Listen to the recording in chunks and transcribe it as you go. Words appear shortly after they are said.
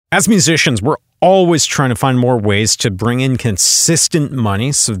As musicians, we're always trying to find more ways to bring in consistent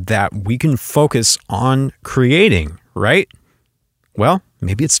money so that we can focus on creating, right? Well,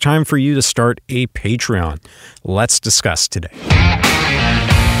 maybe it's time for you to start a Patreon. Let's discuss today.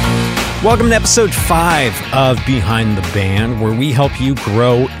 Welcome to episode 5 of Behind the Band, where we help you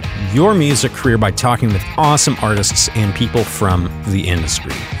grow your music career by talking with awesome artists and people from the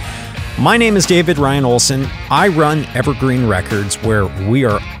industry. My name is David Ryan Olson. I run Evergreen Records, where we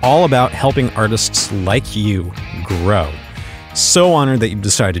are all about helping artists like you grow. So honored that you've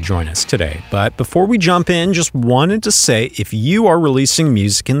decided to join us today. But before we jump in, just wanted to say, if you are releasing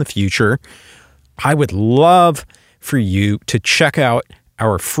music in the future, I would love for you to check out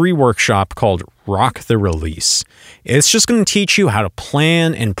our free workshop called Rock the Release. It's just going to teach you how to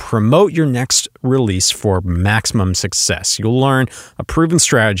plan and promote your next release for maximum success. You'll learn a proven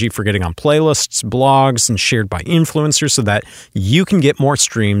strategy for getting on playlists, blogs, and shared by influencers so that you can get more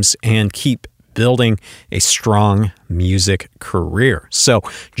streams and keep building a strong music career. So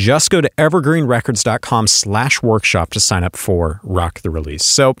just go to evergreenrecords.com/workshop to sign up for Rock the Release.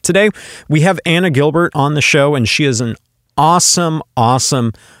 So today we have Anna Gilbert on the show, and she is an awesome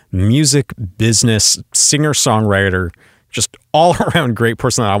music business singer-songwriter, just all-around great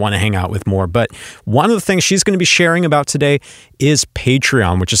person that I want to hang out with more. But one of the things she's going to be sharing about today is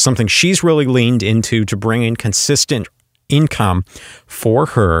Patreon, which is something she's really leaned into to bring in consistent income for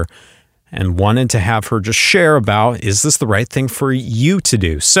her, and wanted to have her just share about, is this the right thing for you to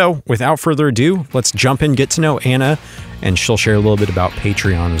do? So without further ado, let's jump in, get to know Anna, and she'll share a little bit about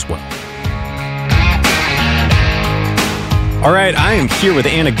Patreon as well. All right, I am here with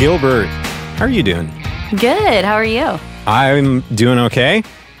Anna Gilbert. How are you doing? Good. How are you? I'm doing okay.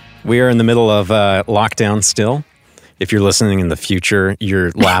 We are in the middle of lockdown still. If you're listening in the future,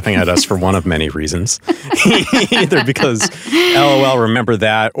 you're laughing at us for one of many reasons. Either because LOL, remember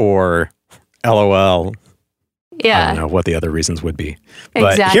that, or LOL. Yeah. I don't know what the other reasons would be.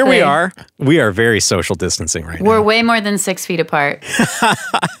 But exactly. Here we are. We are very social distancing right now. We're way more than 6 feet apart.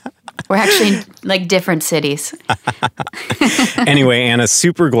 We're actually in like different cities. Anyway, Anna,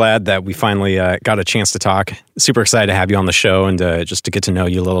 super glad that we finally got a chance to talk. Super excited to have you on the show and just to get to know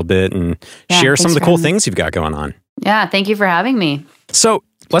you a little bit and share some of the cool things you've got going on. Yeah, thank you for having me. So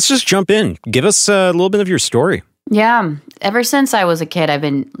let's just jump in. Give us a little bit of your story. Yeah, ever since I was a kid, I've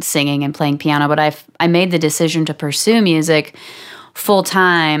been singing and playing piano, but I made the decision to pursue music full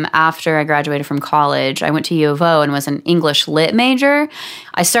time after I graduated from college. I went to U of O and was an English lit major.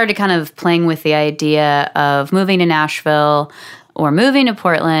 I started kind of playing with the idea of moving to Nashville or moving to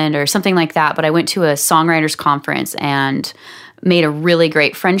Portland or something like that, but I went to a songwriters conference and made a really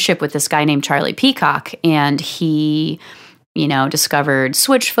great friendship with this guy named Charlie Peacock, and he, discovered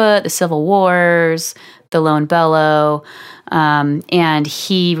Switchfoot, the Civil Wars, the Lone Bellow, and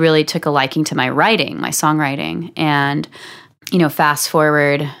he really took a liking to my writing, my songwriting. And fast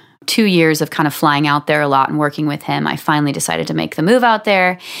forward 2 years of kind of flying out there a lot and working with him, I finally decided to make the move out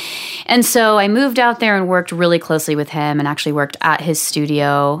there. And so I moved out there and worked really closely with him and actually worked at his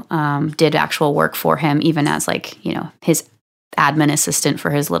studio, did actual work for him, even as his admin assistant for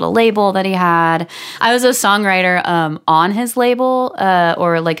his little label that he had. I was a songwriter on his label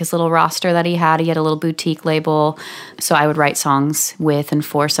or like his little roster that he had. He had a little boutique label. So I would write songs with and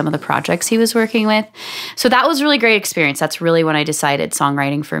for some of the projects he was working with. So that was a really great experience. That's really when I decided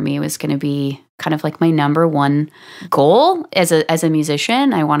songwriting for me was going to be kind of like my number one goal as a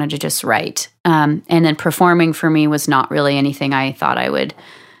musician. I wanted to just write. And then performing for me was not really anything I thought I would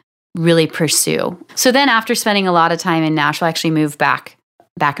really pursue. So then after spending a lot of time in Nashville, I actually moved back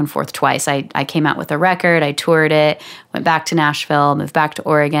and forth twice. I came out with a record, I toured it, went back to Nashville, moved back to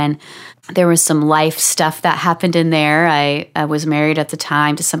Oregon. There was some life stuff that happened in there. I was married at the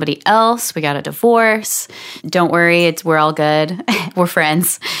time to somebody else. We got a divorce. Don't worry, we're all good. We're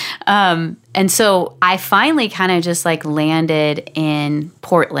friends. And so I finally kind of just like landed in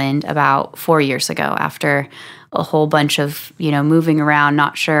Portland about 4 years ago after a whole bunch of, moving around,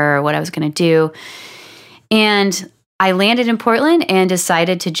 not sure what I was going to do. And I landed in Portland and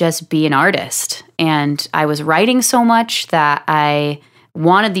decided to just be an artist. And I was writing so much that I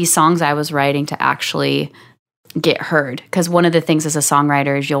wanted these songs I was writing to actually get heard. Because one of the things as a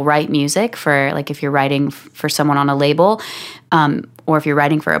songwriter is you'll write music for, like, if you're writing for someone on a label, or if you're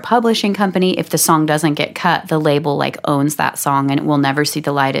writing for a publishing company, if the song doesn't get cut, the label like owns that song and it will never see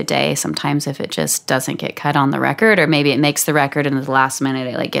the light of day. Sometimes if it just doesn't get cut on the record, or maybe it makes the record and at the last minute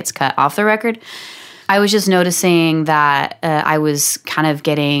it like gets cut off the record. I was just noticing that I was kind of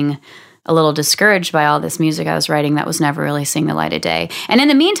getting a little discouraged by all this music I was writing that was never really seeing the light of day. And in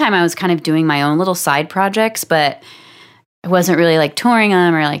the meantime, I was kind of doing my own little side projects, but I wasn't really like touring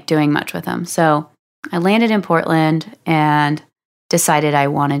them or like doing much with them. So I landed in Portland and decided I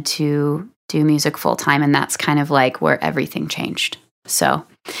wanted to do music full time. And that's kind of like where everything changed. So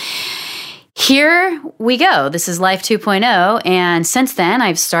here we go. This is Life 2.0. And since then,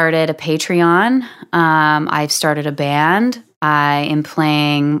 I've started a Patreon. I've started a band. I am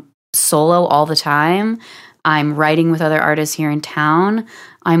playing solo all the time. I'm writing with other artists here in town.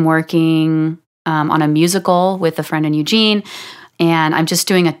 I'm working on a musical with a friend in Eugene. And I'm just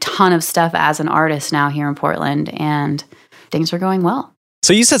doing a ton of stuff as an artist now here in Portland. And things are going well.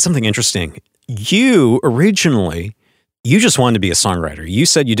 So you said something interesting. You originally, you just wanted to be a songwriter. You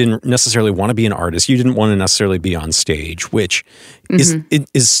said you didn't necessarily want to be an artist. You didn't want to necessarily be on stage, which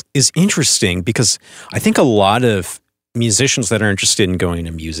is interesting because I think a lot of musicians that are interested in going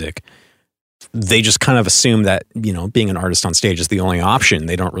into music, they just kind of assume that, you know, being an artist on stage is the only option.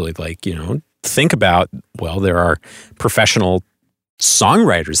 They don't really think about, well, there are professional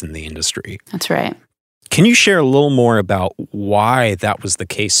songwriters in the industry. That's right. Can you share a little more about why that was the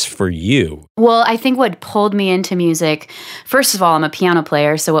case for you? Well, I think what pulled me into music, first of all, I'm a piano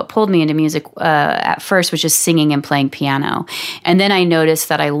player. So what pulled me into music at first was just singing and playing piano. And then I noticed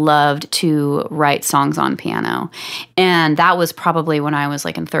that I loved to write songs on piano. And that was probably when I was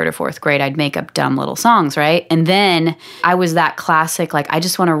like in third or fourth grade. I'd make up dumb little songs, right? And then I was that classic, like, I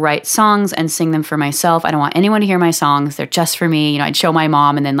just want to write songs and sing them for myself. I don't want anyone to hear my songs. They're just for me. You know, I'd show my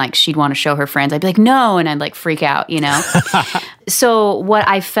mom and then like she'd want to show her friends. I'd be like, no. And I'd like freak out, you know? So what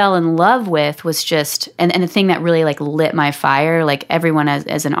I fell in love with was just, and the thing that really like lit my fire, like everyone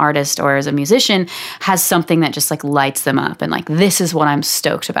as an artist or as a musician has something that just like lights them up. And like, this is what I'm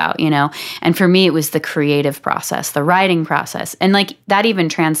stoked about, you know? And for me, it was the creative process, the writing process. And like that even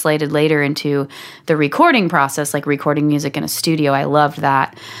translated later into the recording process, like recording music in a studio. I loved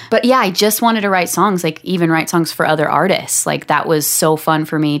that. But yeah, I just wanted to write songs, like even write songs for other artists. Like that was so fun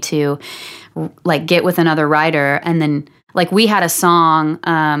for me to like get with another writer. And then like we had a song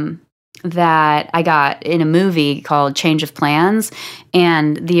that I got in a movie called Change of Plans.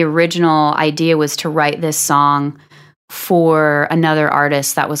 And the original idea was to write this song for another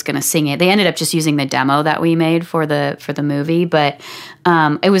artist that was going to sing it. They ended up just using the demo that we made for the movie. But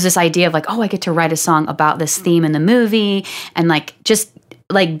it was this idea of like, oh, I get to write a song about this theme in the movie. And like, just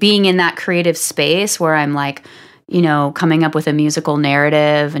like being in that creative space where I'm like, you know, coming up with a musical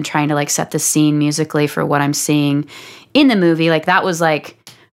narrative and trying to like set the scene musically for what I'm seeing in the movie. Like that was like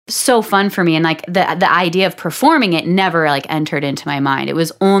so fun for me. And like the idea of performing it never like entered into my mind. It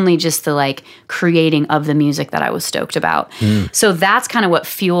was only just the like creating of the music that I was stoked about. So that's kind of what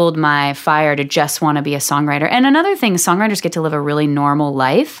fueled my fire to just want to be a songwriter. And another thing, songwriters get to live a really normal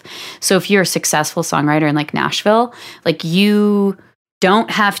life. So if you're a successful songwriter in like Nashville, like you don't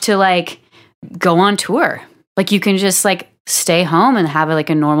have to like go on tour. Like you can just like stay home and have like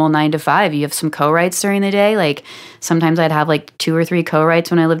a normal 9 to 5. You have some co-writes during the day. Like sometimes I'd have like 2 or 3 co-writes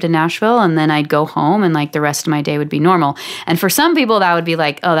when I lived in Nashville, and then I'd go home and like the rest of my day would be normal. And for some people that would be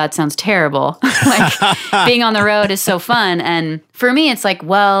like, oh, that sounds terrible. Like being on the road is so fun. And for me, it's like,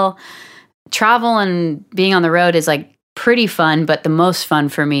 well, travel and being on the road is like pretty fun, but the most fun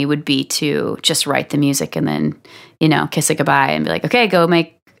for me would be to just write the music and then, you know, kiss it goodbye and be like, okay, go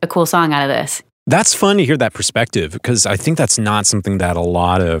make a cool song out of this. That's fun to hear that perspective, because I think that's not something that a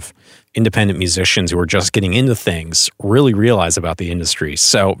lot of independent musicians who are just getting into things really realize about the industry.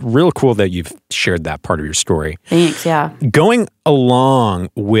 So real cool that you've shared that part of your story. Thanks, yeah. Going along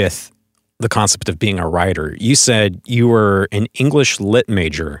with the concept of being a writer, you said you were an English lit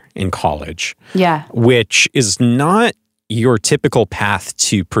major in college. Yeah. Which is not your typical path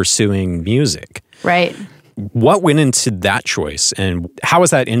to pursuing music. Right. What went into that choice, and how has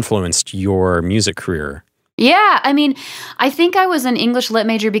that influenced your music career? Yeah, I mean, I think I was an English lit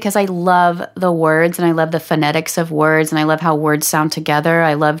major because I love the words and I love the phonetics of words and I love how words sound together.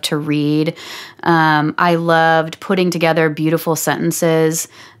 I love to read. I loved putting together beautiful sentences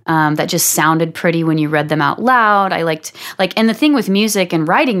that just sounded pretty when you read them out loud. I liked, like, and the thing with music and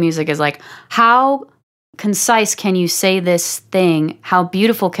writing music is like, how concise can you say this thing? How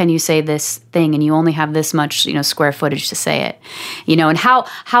beautiful can you say this thing? And you only have this much, you know, square footage to say it, you know, and how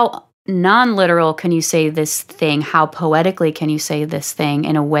non-literal can you say this thing? How poetically can you say this thing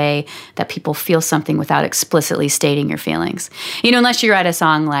in a way that people feel something without explicitly stating your feelings? You know, unless you write a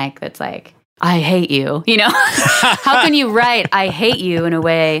song like, that's like, I hate you, you know, how can you write, I hate you in a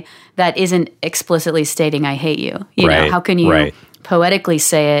way that isn't explicitly stating I hate you? You know, how can you poetically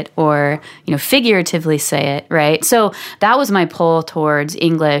say it or, you know, figuratively say it, right? So that was my pull towards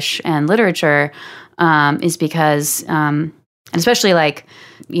English and literature, is because And especially like,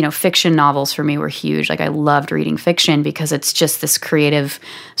 fiction novels for me were huge. Like I loved reading fiction because it's just this creative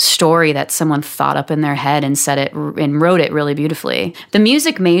story that someone thought up in their head and said it and wrote it really beautifully. The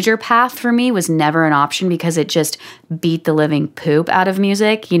music major path for me was never an option because it just beat the living poop out of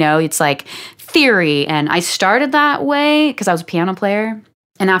music. It's like theory. And I started that way because I was a piano player.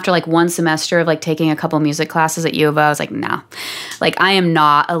 And after like one semester of like taking a couple music classes at U of O, I was like, nah, like I am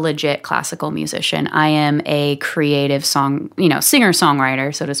not a legit classical musician. I am a creative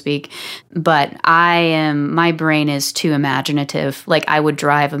singer-songwriter, so to speak. But my brain is too imaginative. Like I would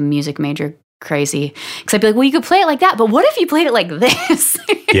drive a music major crazy because I'd be like, well, you could play it like that, but what if you played it like this?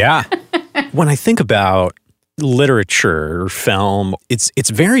 Yeah. When I think about literature or film, it's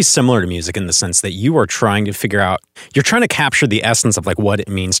very similar to music in the sense that you are trying to you're trying to capture the essence of like what it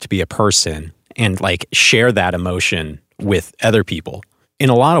means to be a person and like share that emotion with other people.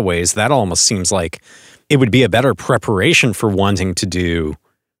 In a lot of ways, that almost seems like it would be a better preparation for wanting to do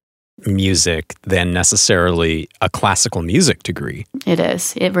music than necessarily a classical music degree. It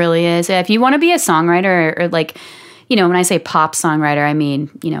is. It really is. If you want to be a songwriter or like, when I say pop songwriter, I mean,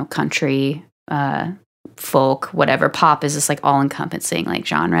 country, folk, whatever. Pop is just like all-encompassing like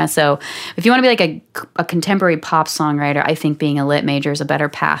genre. So if you want to be like a contemporary pop songwriter, I think being a lit major is a better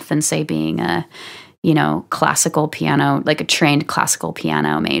path than say being a, classical piano, like a trained classical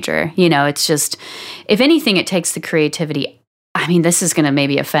piano major. It's just, if anything, it takes the creativity. I mean, this is going to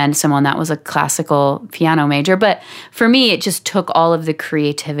maybe offend someone that was a classical piano major, but for me, it just took all of the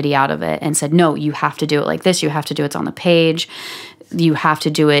creativity out of it and said, no, you have to do it like this. You have to do it on the page. You have to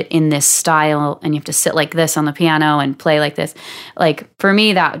do it in this style, and you have to sit like this on the piano and play like this. Like for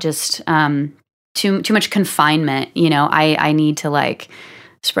me, that just too much confinement. I need to like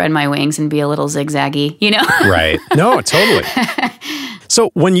spread my wings and be a little zigzaggy. Right? No, totally. So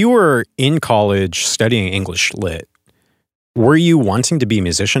when you were in college studying English lit, were you wanting to be a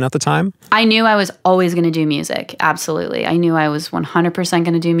musician at the time? I knew I was always going to do music. Absolutely, I knew I was 100%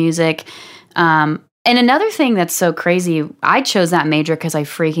 going to do music. And another thing that's so crazy, I chose that major because I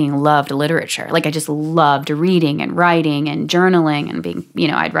freaking loved literature. Like I just loved reading and writing and journaling and being,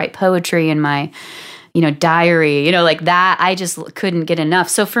 I'd write poetry in my, diary, like that. I just couldn't get enough.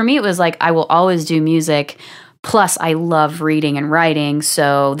 So for me, it was like, I will always do music. Plus I love reading and writing.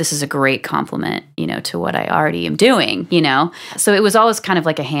 So this is a great compliment, to what I already am doing, So it was always kind of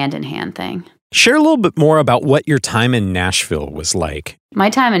like a hand-in-hand thing. Share a little bit more about what your time in Nashville was like. My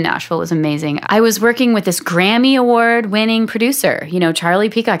time in Nashville was amazing. I was working with this Grammy Award-winning producer, Charlie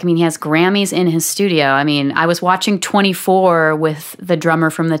Peacock. I mean, he has Grammys in his studio. I mean, I was watching 24 with the drummer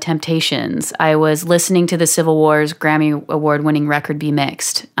from The Temptations. I was listening to the Civil War's Grammy Award-winning record Be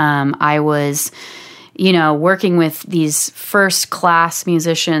Mixed. I was working with these first-class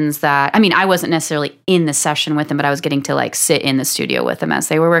musicians that, I mean, I wasn't necessarily in the session with them, but I was getting to, like, sit in the studio with them as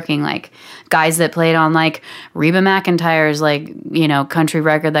they were working, like, guys that played on, like, Reba McEntire's, like, country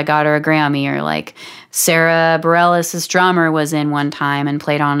record that got her a Grammy, or, like, Sarah Bareilles' drummer was in one time and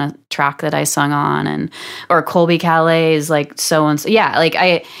played on a track that I sung on, or Colby Calais, like, so-and-so. Yeah,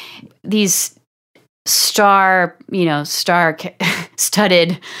 like, these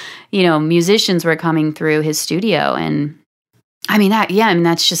star-studded musicians were coming through his studio. And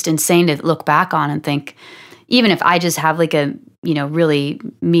that's just insane to look back on and think, even if I just have like a, really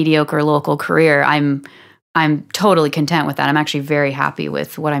mediocre local career, I'm totally content with that. I'm actually very happy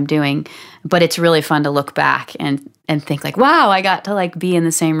with what I'm doing, but it's really fun to look back and think like, wow, I got to like be in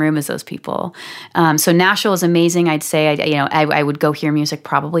the same room as those people. So Nashville is amazing. I'd say, I would go hear music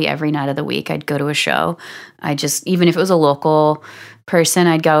probably every night of the week. I'd go to a show. Even if it was a local person,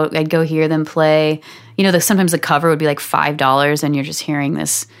 I'd go hear them play. Sometimes the cover would be like $5 and you're just hearing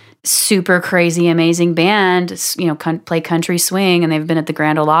this super crazy, amazing band, play country swing, and they've been at the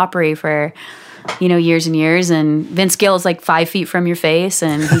Grand Ole Opry for, years and years, and Vince Gill is like 5 feet from your face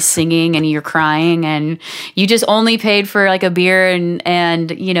and he's singing and you're crying and you just only paid for like a beer and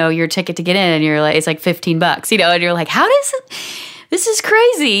your ticket to get in, and you're like, it's like $15, and you're like, how does it, this is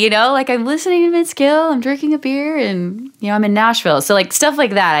crazy, like I'm listening to Vince Gill, I'm drinking a beer, and I'm in Nashville. So like stuff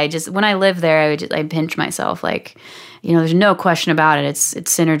like that, when I lived there, I pinch myself, like, there's no question about it. It's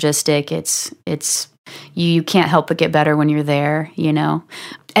synergistic. It's you can't help but get better when you're there,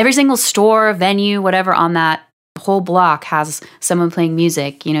 Every single store, venue, whatever on that whole block has someone playing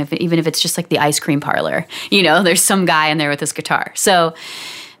music, even if it's just like the ice cream parlor, there's some guy in there with his guitar. So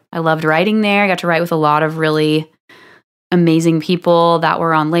I loved writing there. I got to write with a lot of really amazing people that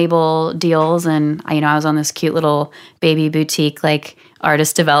were on label deals. And I was on this cute little baby boutique, like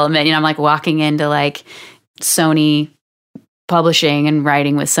artist development. I'm like walking into like Sony publishing and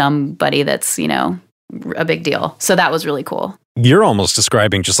writing with somebody that's, a big deal. So that was really cool. You're almost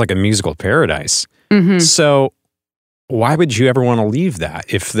describing just like a musical paradise. Mm-hmm. So why would you ever want to leave that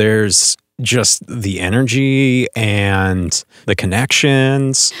if there's just the energy and the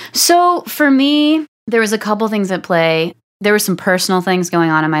connections? So for me, there was a couple things at play. There were some personal things going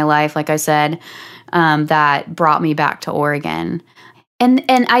on in my life, like I said, that brought me back to Oregon. And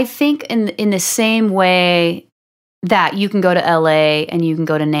I think in the same way that you can go to LA and you can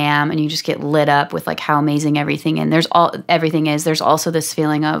go to NAMM and you just get lit up with like how amazing everything everything is. There's also this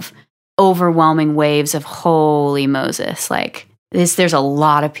feeling of overwhelming waves of holy Moses. Like there's a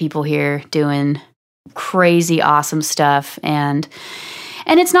lot of people here doing crazy awesome stuff, and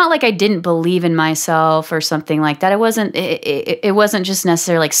it's not like I didn't believe in myself or something like that. It wasn't just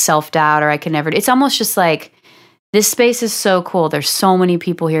necessarily like self-doubt or I could never. It's almost just like, this space is so cool. There's so many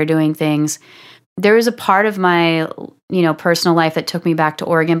people here doing things. There was a part of my, personal life that took me back to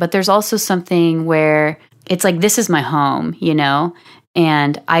Oregon, but there's also something where it's like, this is my home,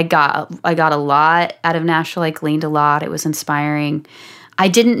 and I got a lot out of Nashville. I gleaned a lot. It was inspiring. I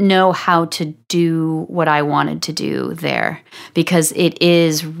didn't know how to do what I wanted to do there because it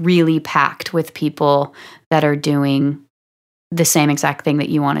is really packed with people that are doing the same exact thing that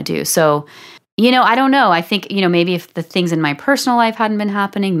you want to do. So, I don't know. I think, maybe if the things in my personal life hadn't been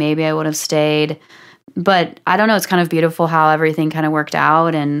happening, maybe I would have stayed. But I don't know. It's kind of beautiful how everything kind of worked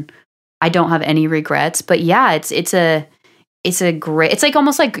out, and I don't have any regrets. But yeah, it's like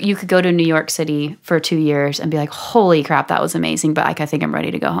almost like you could go to New York City for 2 years and be like, holy crap, that was amazing, but I think I'm ready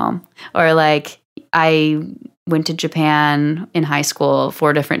to go home. Or like I went to Japan in high school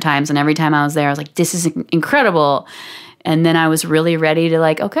 4 different times, and every time I was there, I was like, this is incredible. And then I was really ready to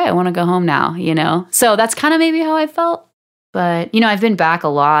like, okay, I want to go home now, So that's kind of maybe how I felt. But, I've been back a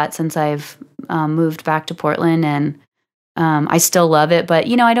lot since I've moved back to Portland, and I still love it. But,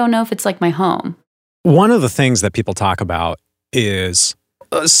 I don't know if it's like my home. One of the things that people talk about is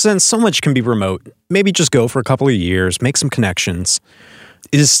since so much can be remote, maybe just go for a couple of years, make some connections.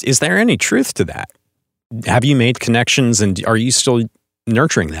 Is there any truth to that? Have you made connections, and are you still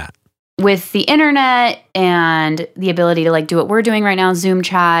nurturing that? With the internet and the ability to like do what we're doing right now, Zoom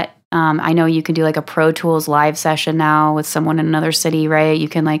chat, I know you can do like a Pro Tools live session now with someone in another city, right? You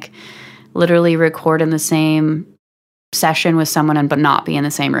can like literally record in the same session with someone but not be in the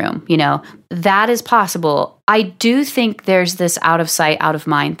same room, that is possible. I do think there's this out of sight, out of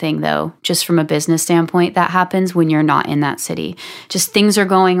mind thing though, just from a business standpoint that happens when you're not in that city. Just things are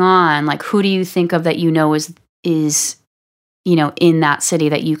going on. Like who do you think of that is in that city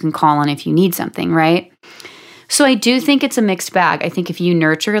that you can call on if you need something, right? So I do think it's a mixed bag. I think if you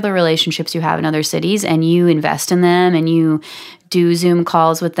nurture the relationships you have in other cities and you invest in them and you do Zoom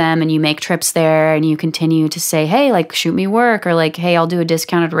calls with them and you make trips there and you continue to say, hey, like shoot me work, or like, hey, I'll do a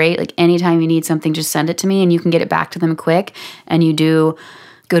discounted rate. Like anytime you need something, just send it to me and you can get it back to them quick and you do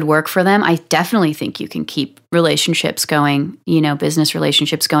good work for them. I definitely think you can keep relationships going, business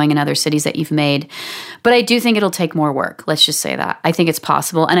relationships going in other cities that you've made. But I do think it'll take more work. Let's just say that. I think it's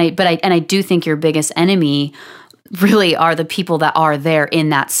possible. And I do think your biggest enemy really are the people that are there in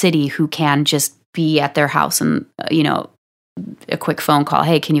that city who can just be at their house and, a quick phone call.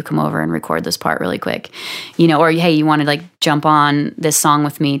 Hey, can you come over and record this part really quick? Or hey, you want to like jump on this song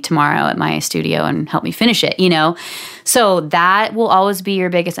with me tomorrow at my studio and help me finish it, So that will always be your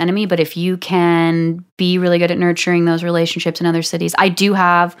biggest enemy. But if you can be really good at nurturing those relationships in other cities, I do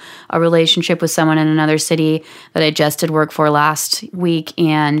have a relationship with someone in another city that I just did work for last week,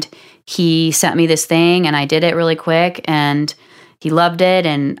 and he sent me this thing and I did it really quick and he loved it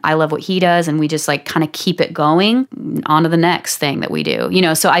and I love what he does, and we just like kind of keep it going on to the next thing that we do.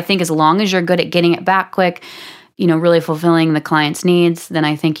 So I think as long as you're good at getting it back quick, really fulfilling the client's needs, then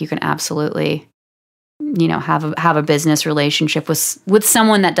I think you can absolutely, have a business relationship with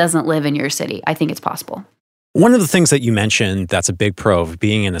someone that doesn't live in your city. I think it's possible. One of the things that you mentioned that's a big pro of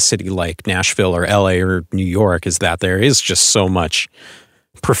being in a city like Nashville or LA or New York is that there is just so much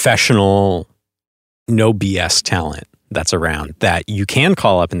professional, no BS talent that's around that you can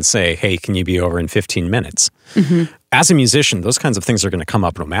call up and say, hey, can you be over in 15 minutes? Mm-hmm. As a musician, those kinds of things are going to come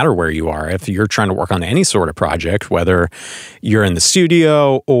up no matter where you are. If you're trying to work on any sort of project, whether you're in the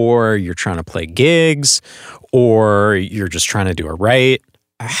studio or you're trying to play gigs or you're just trying to do it right,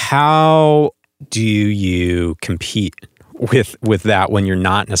 how do you compete with that when you're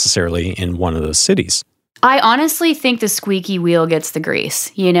not necessarily in one of those cities? I honestly think the squeaky wheel gets the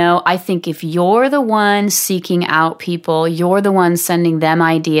grease. I think if you're the one seeking out people, you're the one sending them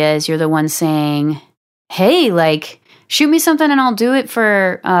ideas, you're the one saying, hey, like, shoot me something and I'll do it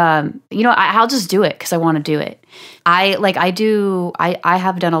for, I'll just do it because I want to do it. I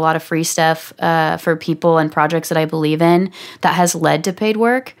have done a lot of free stuff for people and projects that I believe in that has led to paid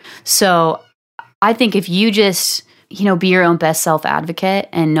work. So I think if you just, be your own best self advocate,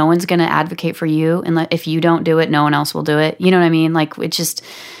 and no one's going to advocate for you. And if you don't do it, no one else will do it. You know what I mean? Like, it's just,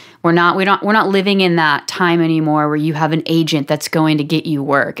 we're not living in that time anymore where you have an agent that's going to get you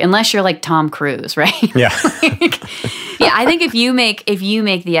work, unless you're like Tom Cruise, right? Yeah. I think if you make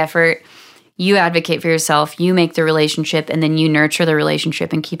the effort, you advocate for yourself, you make the relationship, and then you nurture the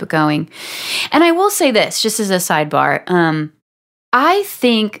relationship and keep it going. And I will say this, just as a sidebar, I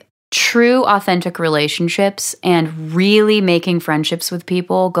think true, authentic relationships and really making friendships with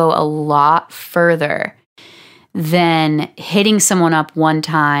people go a lot further than hitting someone up one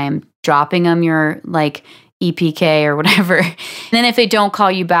time, dropping them your like EPK or whatever. And then if they don't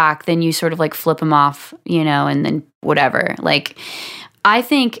call you back, then you sort of like flip them off, and then whatever. Like, I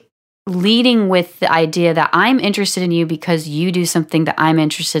think leading with the idea that I'm interested in you because you do something that I'm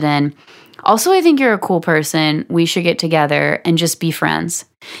interested in. Also, I think you're a cool person. We should get together and just be friends.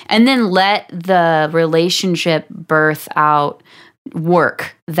 And then let the relationship birth out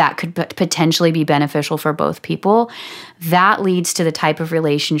work that could potentially be beneficial for both people. That leads to the type of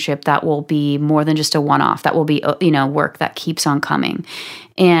relationship that will be more than just a one-off. That will be, work that keeps on coming.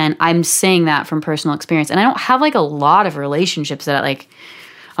 And I'm saying that from personal experience. And I don't have like a lot of relationships that like,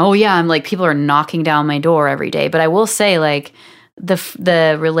 oh yeah, I'm like, people are knocking down my door every day. But I will say like,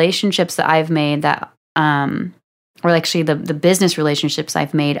 the relationships that I've made that, or actually the business relationships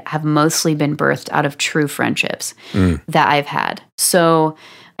I've made have mostly been birthed out of true friendships that I've had. So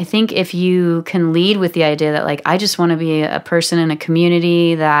I think if you can lead with the idea that like, I just want to be a person in a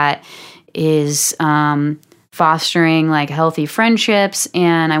community that is fostering like healthy friendships,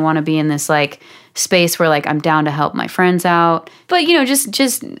 and I want to be in this like space where like I'm down to help my friends out. But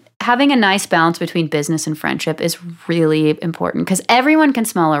just having a nice balance between business and friendship is really important, because everyone can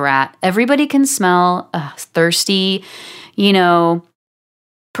smell a rat. Everybody can smell a thirsty,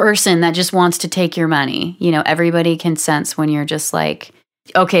 person that just wants to take your money. Everybody can sense when you're just like,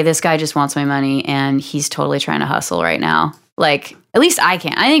 okay, this guy just wants my money and he's totally trying to hustle right now. Like, at least I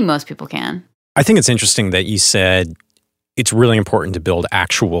can. I think most people can. I think it's interesting that you said it's really important to build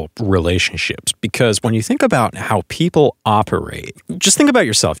actual relationships, because when you think about how people operate, just think about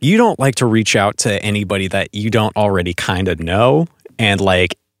yourself. You don't like to reach out to anybody that you don't already kind of know. And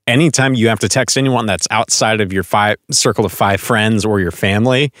like, anytime you have to text anyone that's outside of your circle of 5 friends or your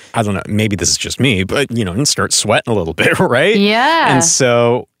family, I don't know, maybe this is just me, but and start sweating a little bit, right? Yeah. And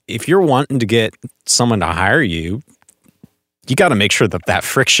so if you're wanting to get someone to hire you, you got to make sure that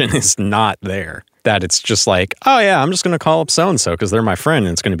friction is not there. That it's just like, oh yeah, I'm just going to call up so-and-so because they're my friend,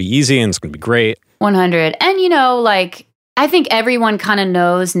 and it's going to be easy and it's going to be great. 100. And like, I think everyone kind of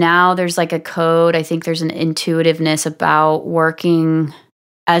knows now there's like a code. I think there's an intuitiveness about working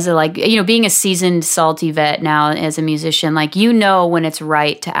as a being a seasoned salty vet now as a musician. Like, when it's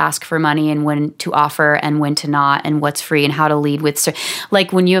right to ask for money and when to offer and when to not, and what's free and how to lead with.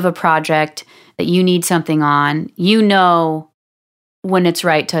 Like, when you have a project that you need something on, when it's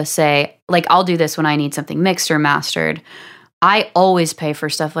right to say, like, I'll do this when I need something mixed or mastered. I always pay for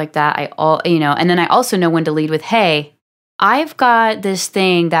stuff like that. And then I also know when to lead with, hey, I've got this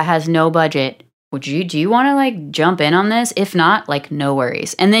thing that has no budget. Do you want to like jump in on this? If not, like, no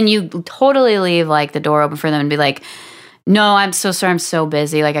worries. And then you totally leave like the door open for them and be like, no, I'm so sorry. I'm so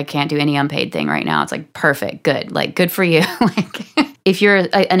busy. Like, I can't do any unpaid thing right now. It's like, perfect. Good. Like, good for you. Like, if you're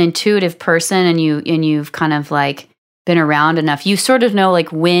an intuitive person and you've kind of like been around enough, you sort of know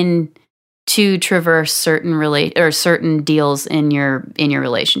like when to traverse certain deals in your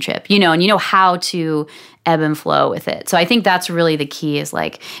relationship, and how to ebb and flow with it. So I think that's really the key, is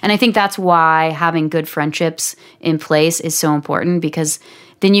like, and I think that's why having good friendships in place is so important, because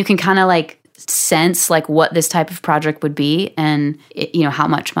then you can kind of like sense like what this type of project would be, and how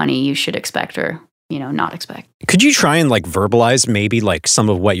much money you should expect or not expect. Could you try and like verbalize maybe like some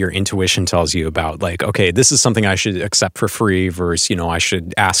of what your intuition tells you about like, okay, this is something I should accept for free versus, I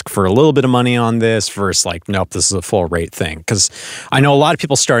should ask for a little bit of money on this versus like, nope, this is a full rate thing. Because I know a lot of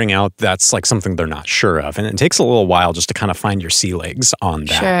people starting out, that's like something they're not sure of. And it takes a little while just to kind of find your sea legs on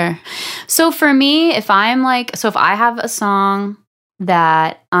that. Sure. So for me, if I have a song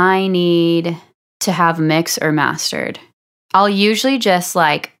that I need to have mixed or mastered, I'll usually just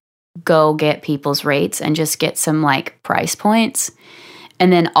like go get people's rates and just get some like price points.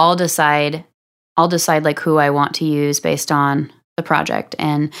 And then I'll decide like who I want to use based on the project.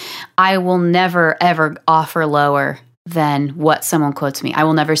 And I will never, ever offer lower than what someone quotes me. I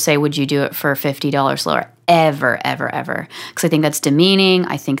will never say, would you do it for $50 lower? ever, ever, ever. Because I think that's demeaning.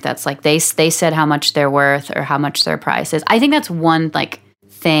 I think that's like they said how much they're worth or how much their price is. I think that's one like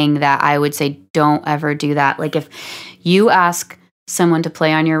thing that I would say, don't ever do that. Like if you ask someone to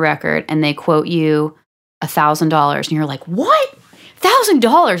play on your record and they quote you $1,000 and you're like, what?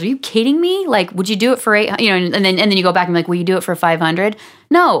 $1,000? Are you kidding me? Like, would you do it for $800? You know, and then you go back and be like, will you do it for $500?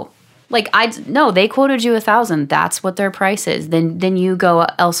 No. Like no, they quoted you $1,000. That's what their price is. Then you go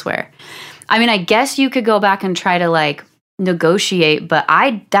elsewhere. I mean, I guess you could go back and try to like negotiate, but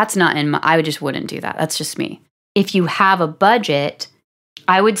that's not in my, I just wouldn't do that. That's just me. If you have a budget,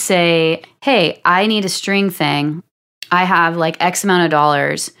 I would say, hey, I need a string thing. I have like X amount of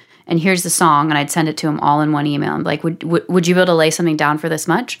dollars. And here's the song, and I'd send it to them all in one email. And be like, would you be able to lay something down for this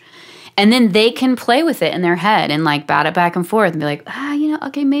much? And then they can play with it in their head and like bat it back and forth and be like,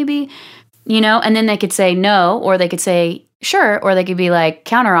 okay, maybe, and then they could say no, or they could say sure, or they could be like,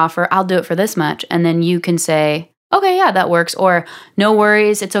 counter offer, I'll do it for this much. And then you can say, okay, yeah, that works. Or no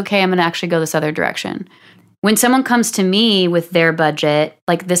worries, it's okay, I'm going to actually go this other direction. When someone comes to me with their budget,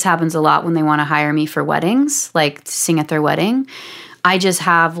 like this happens a lot when they want to hire me for weddings, like to sing at their wedding. I just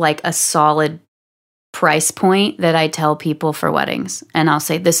have like a solid price point that I tell people for weddings. And I'll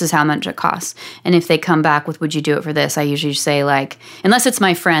say, this is how much it costs. And if they come back with, would you do it for this? I usually say like, unless it's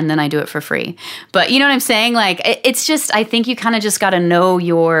my friend, then I do it for free. But you know what I'm saying? Like, it's just, I think you kind of just got to know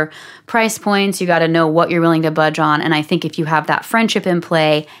your price points. You got to know what you're willing to budge on. And I think if you have that friendship in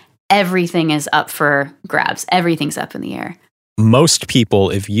play, everything is up for grabs. Everything's up in the air. Most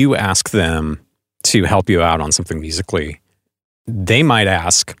people, if you ask them to help you out on something musically, they might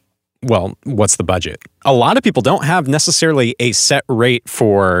ask, well, what's the budget? A lot of people don't have necessarily a set rate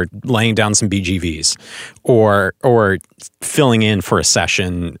for laying down some BGVs or filling in for a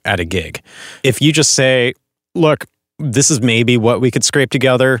session at a gig. If you just say, look, this is maybe what we could scrape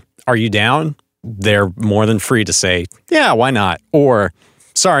together. Are you down? They're more than free to say, yeah, why not? Or,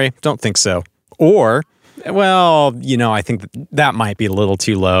 sorry, don't think so. Or, well, I think that might be a little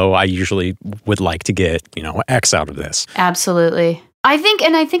too low. I usually would like to get, X out of this. Absolutely. I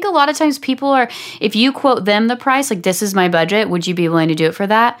think a lot of times people are, if you quote them the price, like this is my budget, would you be willing to do it for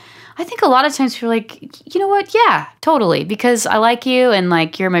that? I think a lot of times people are like, you know what? Yeah, totally. Because I like you and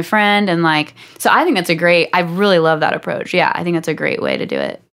like you're my friend. And like, so I think I really love that approach. Yeah, I think that's a great way to do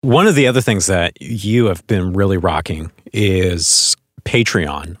it. One of the other things that you have been really rocking is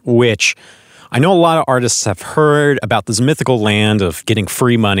Patreon, which I know a lot of artists have heard about this mythical land of getting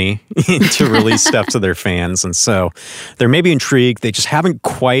free money to release stuff to their fans. And so they're maybe intrigued. They just haven't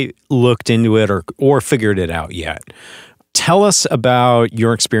quite looked into it or figured it out yet. Tell us about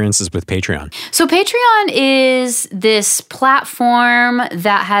your experiences with Patreon. So Patreon is this platform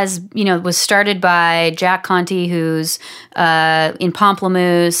that has, was started by Jack Conte, who's in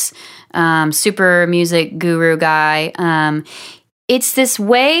Pomplamoose, super music guru guy. It's this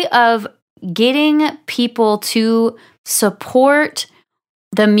way of getting people to support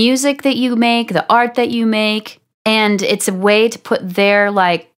the music that you make, the art that you make, and it's a way to put their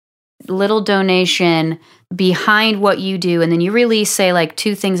like little donation behind what you do, and then you release, say, like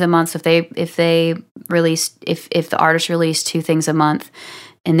 2 things a month. If the artist released 2 things a month,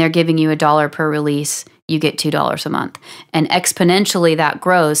 and they're giving you $1 per release, you get $2 a month, and exponentially that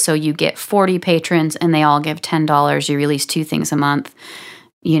grows. So you get 40 patrons, and they all give $10. You release 2 things a month.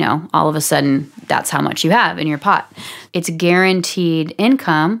 All of a sudden, that's how much you have in your pot. It's guaranteed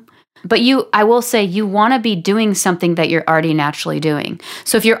income, but I will say you want to be doing something that you're already naturally doing.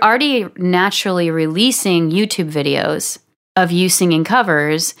 So if you're already naturally releasing YouTube videos of you singing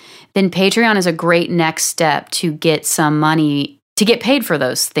covers, then Patreon is a great next step to get some money, to get paid for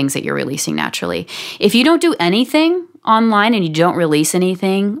those things that you're releasing naturally. If you don't do anything online and you don't release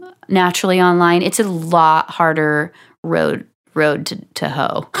anything naturally online, it's a lot harder road to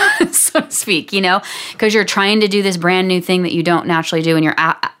hoe, so to speak, because you're trying to do this brand new thing that you don't naturally do, and you're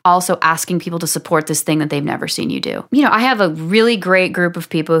also asking people to support this thing that they've never seen you do. I have a really great group of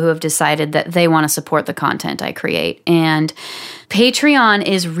people who have decided that they want to support the content I create, and Patreon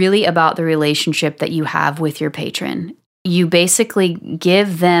is really about the relationship that you have with your patron. You basically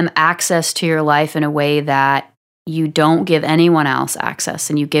give them access to your life in a way that you don't give anyone else access,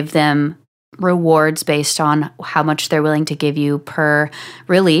 and you give them rewards based on how much they're willing to give you per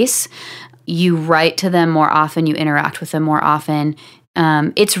release. You write to them more often, you interact with them more often.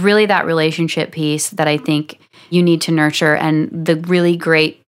 It's really that relationship piece that I think you need to nurture, and the really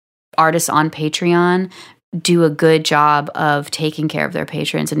great artists on Patreon do a good job of taking care of their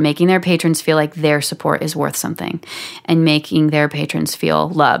patrons and making their patrons feel like their support is worth something, and making their patrons feel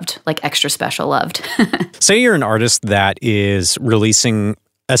loved, like extra special loved. Say you're an artist that is releasing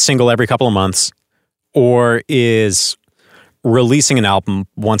a single every couple of months, or is releasing an album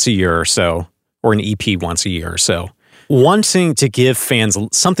once a year or so, or an EP once a year or so, wanting to give fans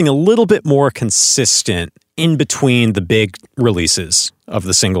something a little bit more consistent in between the big releases of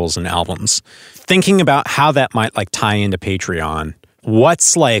the singles and albums, thinking about how that might like tie into Patreon,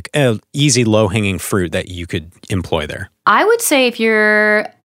 what's like a easy low-hanging fruit that you could employ there? I would say if you're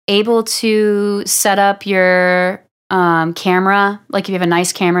able to set up your camera, like if you have a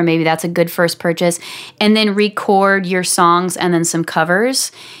nice camera, maybe that's a good first purchase, and then record your songs and then some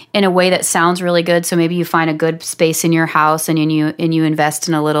covers in a way that sounds really good. So maybe you find a good space in your house and you invest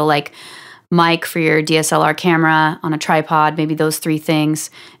in a little like mic for your DSLR camera on a tripod, maybe those 3 things,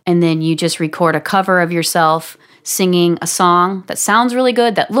 and then you just record a cover of yourself singing a song that sounds really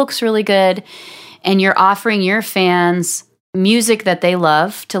good, that looks really good, and you're offering your fans music that they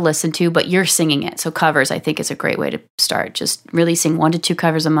love to listen to, but you're singing it. So covers, I think, is a great way to start. Just releasing 1 to 2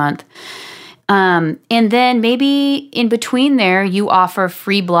 covers a month. And then maybe in between there, you offer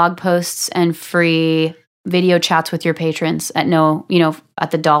free blog posts and free video chats with your patrons at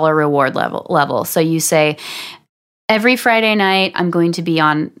at the dollar reward level. So you say, every Friday night, I'm going to be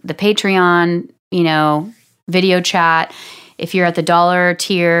on the Patreon, video chat. If you're at the dollar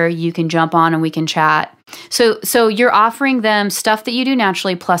tier, you can jump on and we can chat. So you're offering them stuff that you do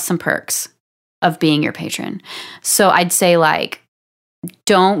naturally plus some perks of being your patron. So I'd say like,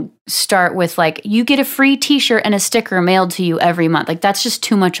 don't start with like, you get a free t-shirt and a sticker mailed to you every month. Like that's just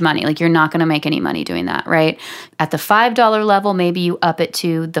too much money. Like you're not going to make any money doing that, right? At the $5 level, maybe you up it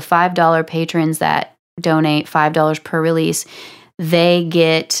to the $5 patrons that donate $5 per release. They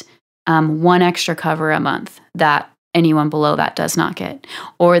get 1 extra cover a month that anyone below that does not get.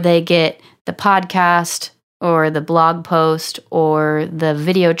 Or they get the podcast or the blog post or the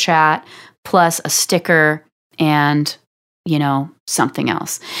video chat plus a sticker and something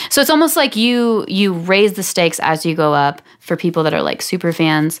else. So it's almost like you raise the stakes as you go up for people that are like super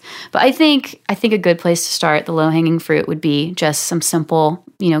fans. But I think a good place to start, the low-hanging fruit, would be just some simple,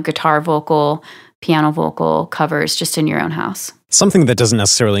 guitar vocal, piano vocal covers just in your own house. Something that doesn't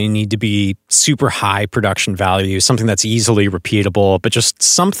necessarily need to be super high production value, something that's easily repeatable, but just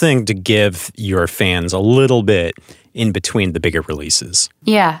something to give your fans a little bit in between the bigger releases.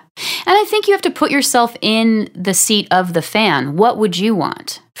 Yeah. And I think you have to put yourself in the seat of the fan. What would you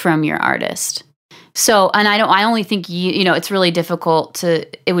want from your artist? So, and I only think it's really difficult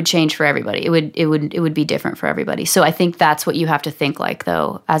it would change for everybody. It would be different for everybody. So I think that's what you have to think like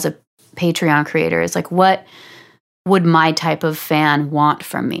though, as a Patreon creator, is like, what would my type of fan want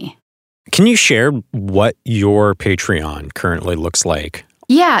from me? Can you share what your Patreon currently looks like?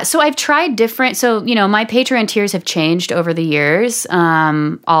 Yeah, so I've tried different. So, my Patreon tiers have changed over the years.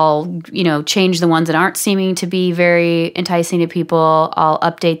 I'll, change the ones that aren't seeming to be very enticing to people. I'll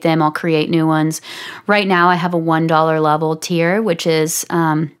update them. I'll create new ones. Right now, I have a $1 level tier, which is,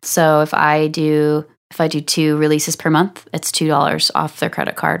 so if I do 2 releases per month, it's $2 off their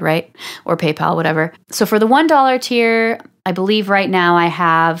credit card, right? Or PayPal, whatever. So for the $1 tier, I believe right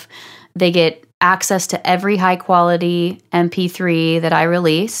now they get access to every high quality MP3 that I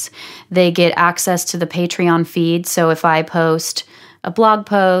release. They get access to the Patreon feed. So if I post a blog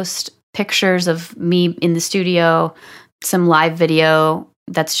post, pictures of me in the studio, some live video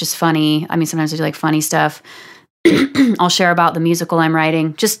that's just funny. I mean, sometimes I do like funny stuff. I'll share about the musical I'm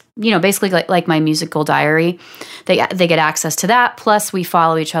writing, just, basically like my musical diary. They get access to that. Plus we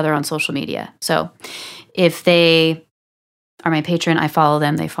follow each other on social media. So if they are my patron, I follow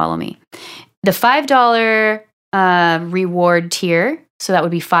them, they follow me. The $5 reward tier, so that would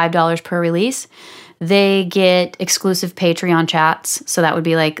be $5 per release. They get exclusive Patreon chats. So that would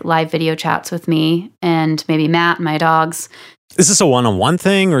be like live video chats with me and maybe Matt and my dogs. Is this a one-on-one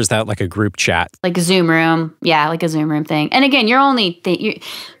thing or is that like a group chat? Like a Zoom room. Yeah, like a Zoom room thing. And again,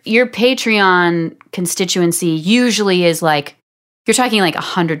 your Patreon constituency usually is like, you're talking like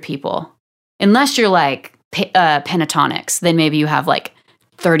 100 people. Unless you're like Pentatonics, then maybe you have like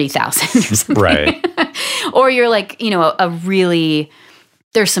 30,000 or something. Right. Or you're like,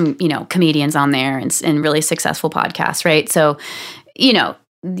 there's some, comedians on there and really successful podcasts, right? So,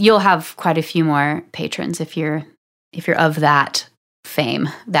 you'll have quite a few more patrons if you're of that fame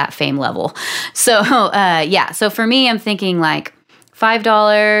level. So, so for me, I'm thinking like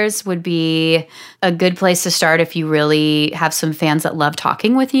 $5 would be a good place to start if you really have some fans that love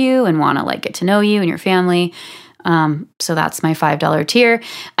talking with you and want to like get to know you and your family. So that's my $5 tier.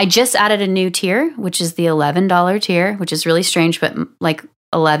 I just added a new tier, which is the $11 tier, which is really strange, but like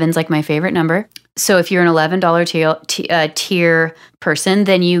 11's like my favorite number. So if you're an $11 tier person,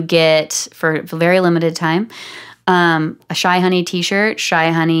 then you get, for a very limited time, a Shy Honey t-shirt,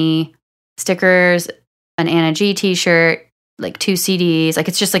 Shy Honey stickers, an Anna G t-shirt, like 2 CDs. Like,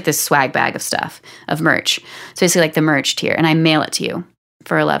 it's just like this swag bag of stuff, of merch. So basically like the merch tier. And I mail it to you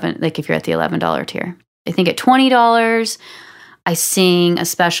for like if you're at the $11 tier. I think at $20, I sing a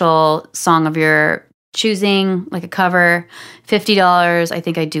special song of your choosing, like a cover. $50, I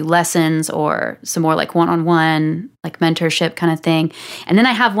think I do lessons or some more like one-on-one, like mentorship kind of thing. And then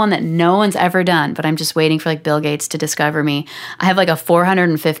I have one that no one's ever done, but I'm just waiting for like Bill Gates to discover me. I have like a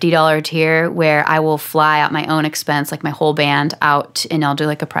 $450 tier where I will fly at my own expense, like my whole band out, and I'll do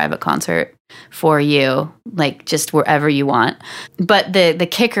like a private concert for you, like just wherever you want. But the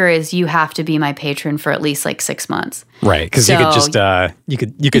kicker is you have to be my patron for at least like 6 months. Right, because you could just you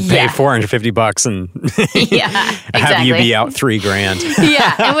could pay $450 and have you be out $3,000.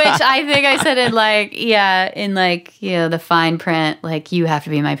 Yeah, in which I think I said in the fine print, like, you have to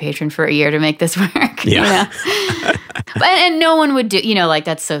be my patron for a year to make this work. Yeah. And no one would do, like,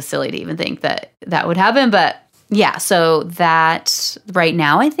 that's so silly to even think that would happen. But yeah, so that right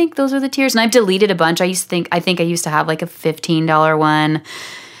now, I think those are the tiers. And I've deleted a bunch. I think I used to have like a $15 one,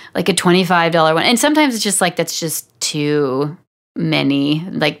 like a $25 one. And sometimes it's just like, that's just too many.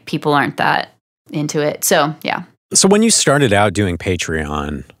 Like, people aren't that into it. So, yeah. So when you started out doing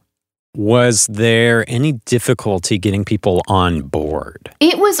Patreon, was there any difficulty getting people on board?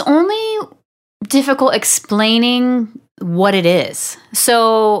 It was only difficult explaining what it is.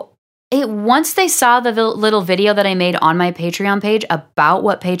 So once they saw the little video that I made on my Patreon page about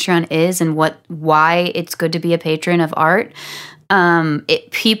what Patreon is and why it's good to be a patron of art,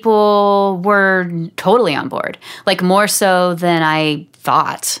 people were totally on board, like more so than I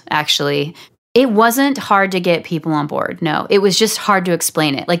thought, actually. It wasn't hard to get people on board. No, it was just hard to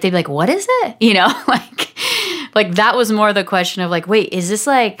explain it. Like, they'd be like, what is it? Like that was more the question of like, wait, is this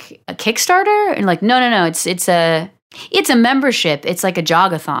like a Kickstarter? And like, no, it's a membership. It's like a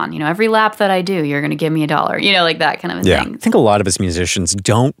jogathon. Every lap that I do, you're going to give me $1. Like that kind of a thing. I think a lot of us musicians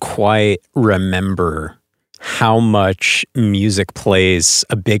don't quite remember how much music plays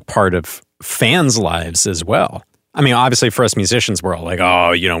a big part of fans' lives as well. I mean, obviously for us musicians, we're all like,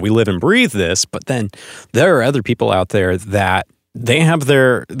 oh, we live and breathe this. But then there are other people out there that they have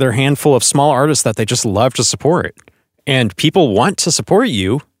their handful of small artists that they just love to support. And people want to support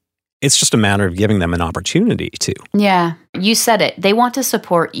you. It's just a matter of giving them an opportunity to. Yeah, you said it. They want to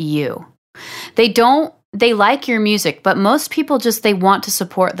support you. They like your music, but most people they want to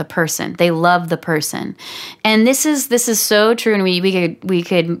support the person. They love the person. And this is so true. And we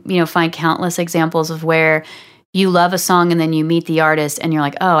could find countless examples of where you love a song and then you meet the artist and you're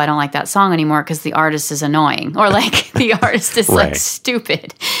like, oh, I don't like that song anymore because the artist is annoying, or like the artist is like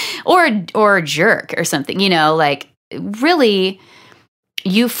stupid or a jerk or something, like really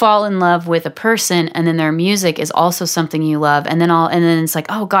you fall in love with a person and then their music is also something you love. And then it's like,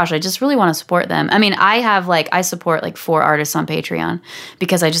 oh gosh, I just really want to support them. I mean, I support like 4 artists on Patreon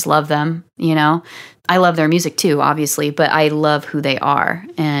because I just love them, I love their music too, obviously, but I love who they are.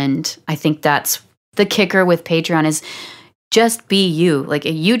 And I think that's the kicker with Patreon is just be you. Like,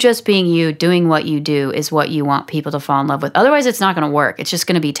 you just being you, doing what you do is what you want people to fall in love with. Otherwise, it's not going to work. It's just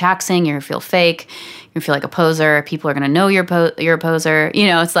going to be taxing. You're going to feel fake. You're going to feel like a poser. People are going to know you're a poser.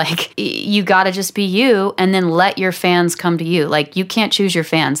 It's like, you got to just be you and then let your fans come to you. Like, you can't choose your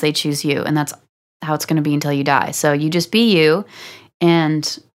fans. They choose you. And that's how it's going to be until you die. So you just be you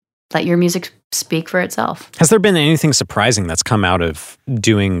and let your music speak for itself. Has there been anything surprising that's come out of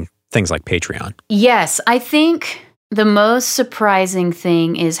doing things like Patreon? Yes, I think the most surprising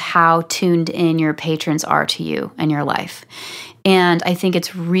thing is how tuned in your patrons are to you and your life. And I think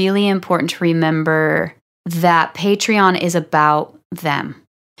it's really important to remember that Patreon is about them.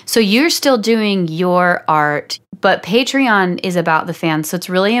 So you're still doing your art, but Patreon is about the fans. So it's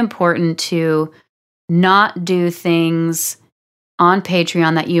really important to not do things on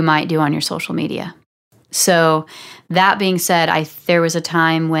Patreon that you might do on your social media. So that being said, there was a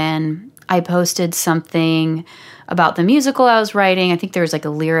time when I posted something about the musical I was writing. I think there was like a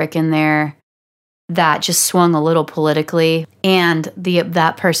lyric in there that just swung a little politically, and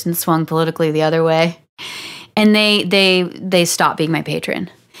that person swung politically the other way, and they stopped being my patron.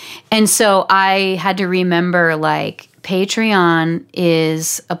 And so I had to remember, like, Patreon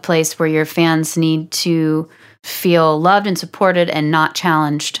is a place where your fans need to feel loved and supported and not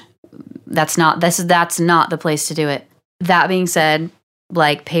challenged. That's not the place to do it. That being said,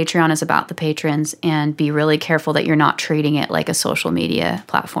 like, Patreon is about the patrons, and be really careful that you're not treating it like a social media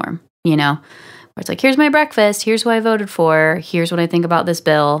platform, where it's like, here's my breakfast, here's who I voted for, here's what I think about this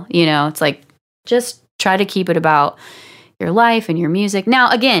bill. It's like, just try to keep it about your life and your music. Now,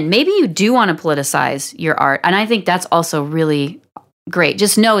 again, maybe you do want to politicize your art, and I think that's also really great.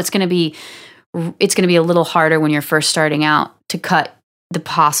 Just know it's going to be it's going to be a little harder when you're first starting out to cut the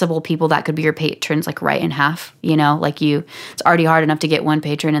possible people that could be your patrons like right in half, like it's already hard enough to get one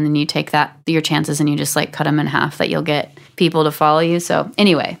patron, and then you take your chances and you just like cut them in half that you'll get people to follow you. So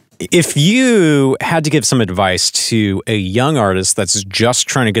anyway. If you had to give some advice to a young artist that's just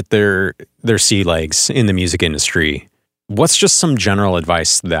trying to get their sea legs in the music industry, what's just some general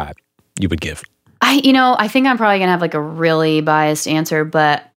advice that you would give? I think I'm probably going to have like a really biased answer,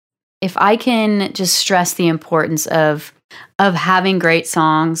 but if I can just stress the importance of having great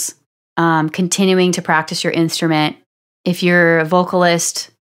songs, continuing to practice your instrument. If you're a vocalist,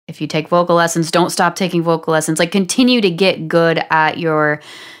 if you take vocal lessons, don't stop taking vocal lessons. Like, continue to get good at your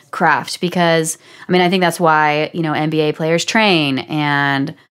craft, because I think that's why, NBA players train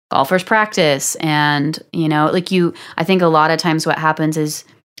and golfers practice. And, I think a lot of times what happens is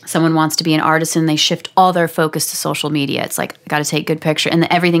someone wants to be an artist and they shift all their focus to social media. It's like, I got to take good pictures, and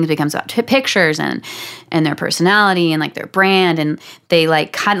everything becomes about pictures and their personality and like their brand. And they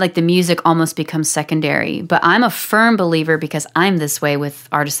like kind of like the music almost becomes secondary. But I'm a firm believer, because I'm this way with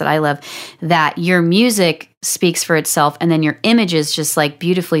artists that I love, that your music speaks for itself. And then your images just like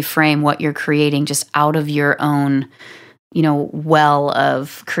beautifully frame what you're creating just out of your own, well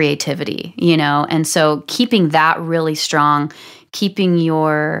of creativity, And so keeping that really strong, keeping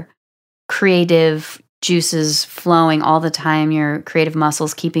your creative juices flowing all the time, your creative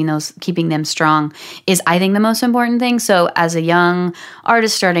muscles, keeping them strong is, I think, the most important thing. So as a young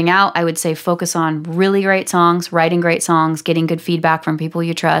artist starting out, I would say focus on really great songs, writing great songs, getting good feedback from people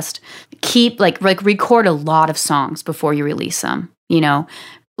you trust. Keep like record a lot of songs before you release them, get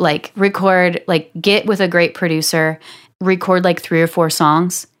with a great producer, record like 3 or 4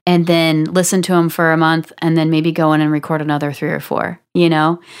 songs, and then listen to them for a month, and then maybe go in and record another 3 or 4,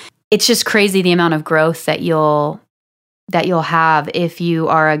 It's just crazy the amount of growth that you'll have if you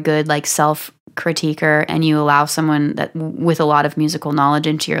are a good like self-critiquer, and you allow someone that with a lot of musical knowledge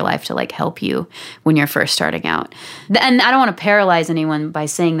into your life to like help you when you're first starting out. And I don't want to paralyze anyone by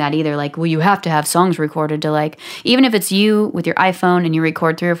saying that either. Like, well, you have to have songs recorded to like, even if it's you with your iPhone and you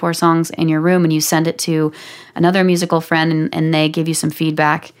record 3 or 4 songs in your room and you send it to another musical friend and they give you some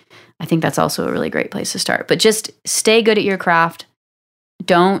feedback, I think that's also a really great place to start. But just stay good at your craft.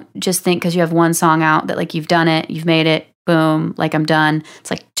 Don't just think because you have one song out that like you've done it, you've made it, boom, like I'm done.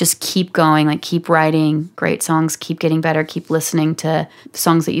 It's like, just keep going, like keep writing great songs, keep getting better, keep listening to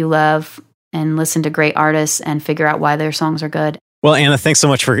songs that you love, and listen to great artists and figure out why their songs are good. Well, Anna, thanks so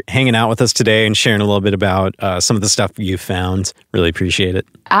much for hanging out with us today and sharing a little bit about some of the stuff you found. Really appreciate it.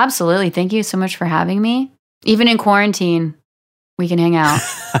 Absolutely. Thank you so much for having me. Even in quarantine, we can hang out.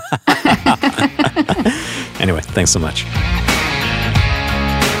 Anyway, thanks so much.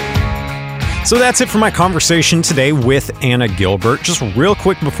 So that's it for my conversation today with Anna Gilbert. Just real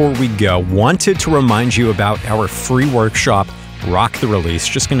quick before we go, wanted to remind you about our free workshop, Rock the Release.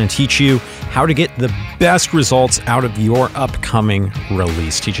 Just going to teach you how to get the best results out of your upcoming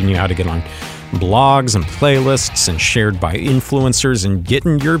release, teaching you how to get on blogs and playlists and shared by influencers, and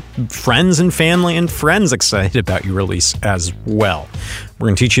getting your friends and family and friends excited about your release as well. We're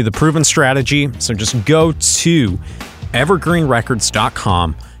going to teach you the proven strategy. So just go to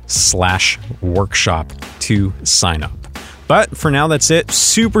evergreenrecords.com/workshop to sign up. But for now, that's it.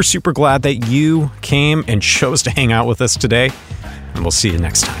 Super glad that you came and chose to hang out with us today, and we'll see you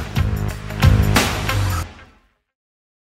next time.